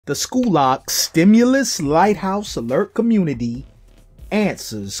The Schoolock Stimulus Lighthouse Alert Community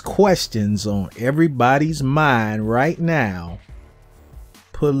answers questions on everybody's mind right now,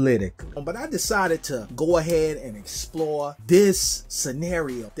 politically. But I decided to go ahead and explore this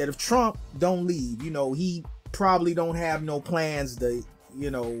scenario that if Trump don't leave, he probably don't have no plans to,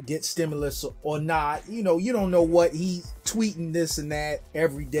 get stimulus or not. You don't know what he's tweeting this and that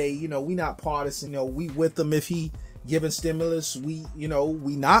every day. We not partisan. We with him if he giving stimulus, we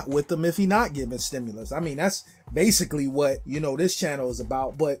not with them if he not giving stimulus. I mean, that's basically what this channel is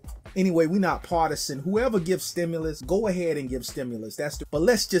about. But anyway, we not partisan. Whoever gives stimulus, go ahead and give stimulus. But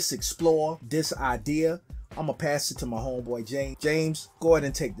let's just explore this idea. I'm gonna pass it to my homeboy James, go ahead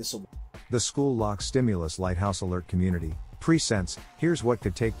and take this away. The Schoolock Stimulus Lighthouse Alert Community presents, here's what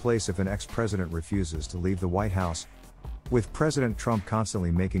could take place if an ex-president refuses to leave the White House. With President Trump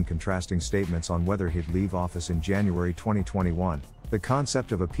constantly making contrasting statements on whether he'd leave office in January 2021, the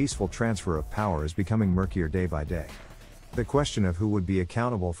concept of a peaceful transfer of power is becoming murkier day by day. The question of who would be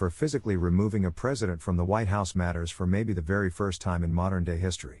accountable for physically removing a president from the White House matters for maybe the very first time in modern-day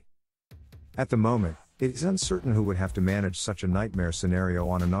history. At the moment, it is uncertain who would have to manage such a nightmare scenario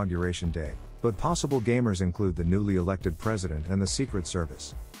on Inauguration Day, but possible gamers include the newly elected president and the Secret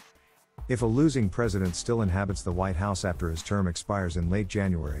Service. If a losing president still inhabits the White House after his term expires in late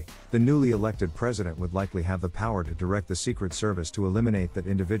January, the newly elected president would likely have the power to direct the Secret Service to eliminate that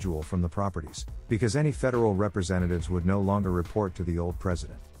individual from the properties, because any federal representatives would no longer report to the old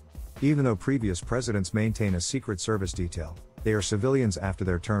president. Even though previous presidents maintain a Secret Service detail, they are civilians after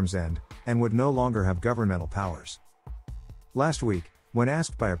their terms end, and would no longer have governmental powers. Last week, when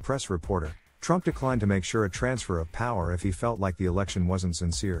asked by a press reporter, Trump declined to make sure a transfer of power if he felt like the election wasn't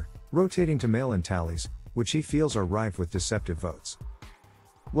sincere, rotating to mail-in tallies, which he feels are rife with deceptive votes.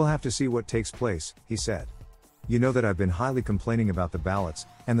 "We'll have to see what takes place," he said. "You know that I've been highly complaining about the ballots,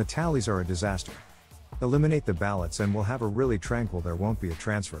 and the tallies are a disaster. Eliminate the ballots and we'll have a really tranquil, there won't be a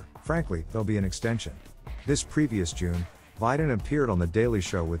transfer, frankly, there'll be an extension." This previous June, Biden appeared on The Daily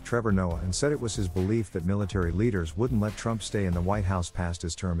Show with Trevor Noah and said it was his belief that military leaders wouldn't let Trump stay in the White House past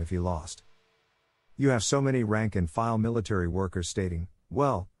his term if he lost. "You have so many rank-and-file military workers stating,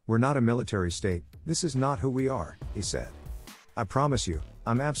 'Well, we're not a military state, this is not who we are,'" he said. "I promise you,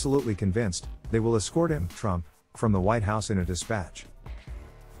 I'm absolutely convinced, they will escort him, Trump, from the White House in a dispatch."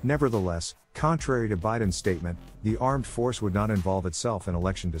 Nevertheless, contrary to Biden's statement, the armed force would not involve itself in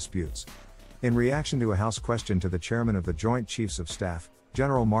election disputes. In reaction to a House question to the chairman of the Joint Chiefs of Staff,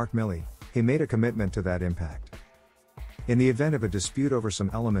 General Mark Milley, he made a commitment to that impact. In the event of a dispute over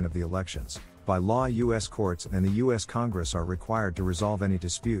some element of the elections, by law U.S. courts and the U.S. Congress are required to resolve any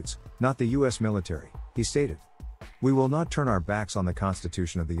disputes, not the U.S. military, he stated. "We will not turn our backs on the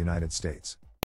Constitution of the United States.